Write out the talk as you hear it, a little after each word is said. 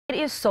It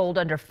is sold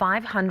under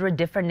 500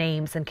 different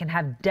names and can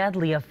have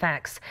deadly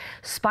effects.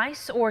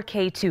 Spice, or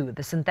K2,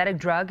 the synthetic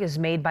drug, is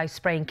made by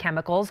spraying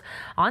chemicals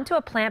onto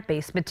a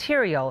plant-based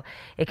material.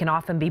 It can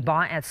often be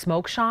bought at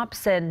smoke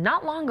shops, and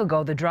not long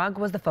ago the drug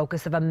was the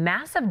focus of a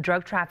massive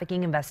drug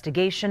trafficking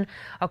investigation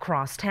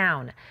across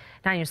town.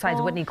 9 News 5's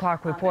Whitney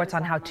Clark reports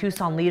on how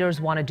Tucson leaders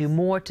want to do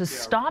more to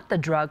stop the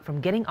drug from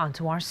getting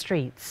onto our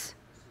streets.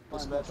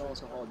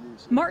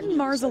 Martin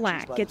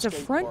Marzalak gets a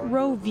front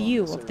row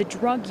view of the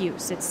drug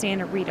use at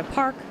Santa Rita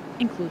Park,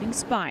 including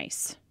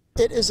Spice.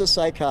 It is a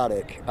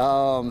psychotic.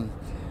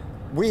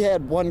 We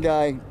had one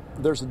guy,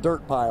 there's a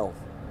dirt pile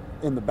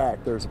in the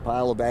back. There's a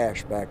pile of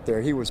ash back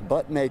there. He was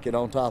butt naked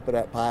on top of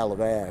that pile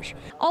of ash.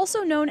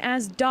 Also known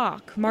as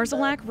Doc,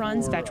 Marzalak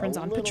runs Veterans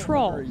on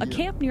Patrol, a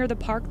camp near the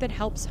park that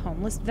helps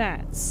homeless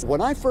vets. When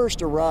I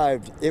first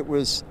arrived, it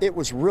was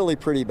really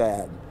pretty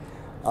bad.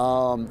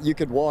 You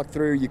could walk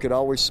through, you could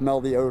always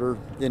smell the odor,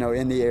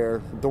 in the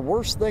air. The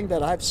worst thing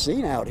that I've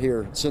seen out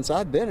here since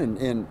I've been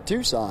in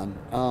Tucson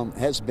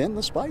has been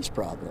the spice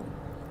problem,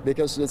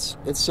 because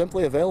it's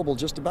simply available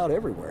just about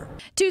everywhere.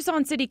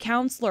 Tucson City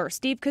Councilor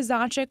Steve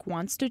Kozachik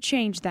wants to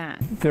change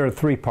that. There are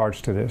three parts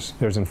to this.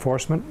 There's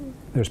enforcement,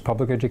 there's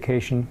public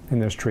education, and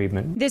there's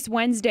treatment. This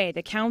Wednesday,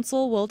 the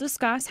council will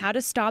discuss how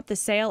to stop the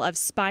sale of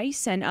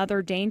spice and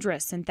other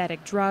dangerous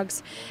synthetic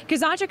drugs.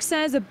 Kozachik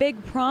says a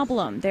big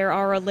problem. There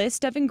are a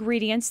list of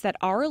ingredients that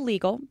are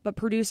illegal, but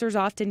producers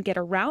often get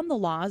around the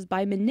laws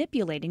by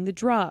manipulating the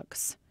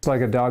drugs. It's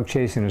like a dog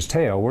chasing his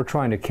tail. We're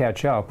trying to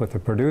catch up with the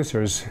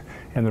producers,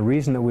 and the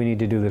reason that we need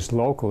to do this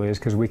locally is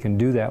because we can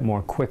do that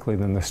more quickly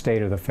than the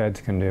state or the feds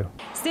can do.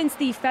 Since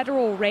the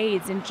federal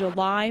raids in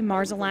July,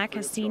 Marzalak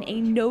has seen a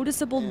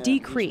noticeable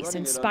decrease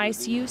in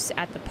spice use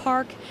at the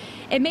park.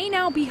 It may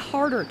now be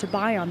harder to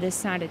buy on this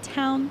side of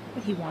town,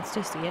 but he wants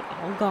to see it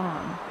all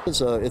gone.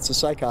 It's a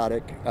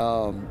psychotic,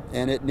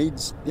 and it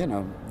needs,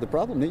 the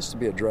problem needs to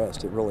be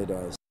addressed. It really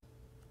does.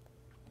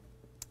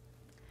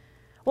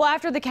 Well,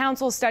 after the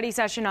council's study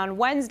session on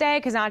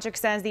Wednesday, Kozachik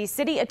says the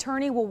city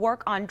attorney will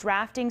work on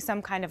drafting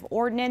some kind of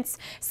ordinance.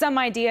 Some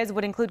ideas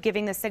would include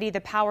giving the city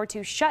the power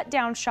to shut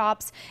down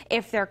shops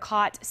if they're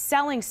caught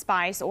selling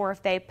spice or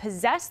if they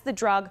possess the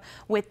drug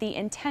with the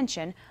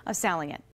intention of selling it.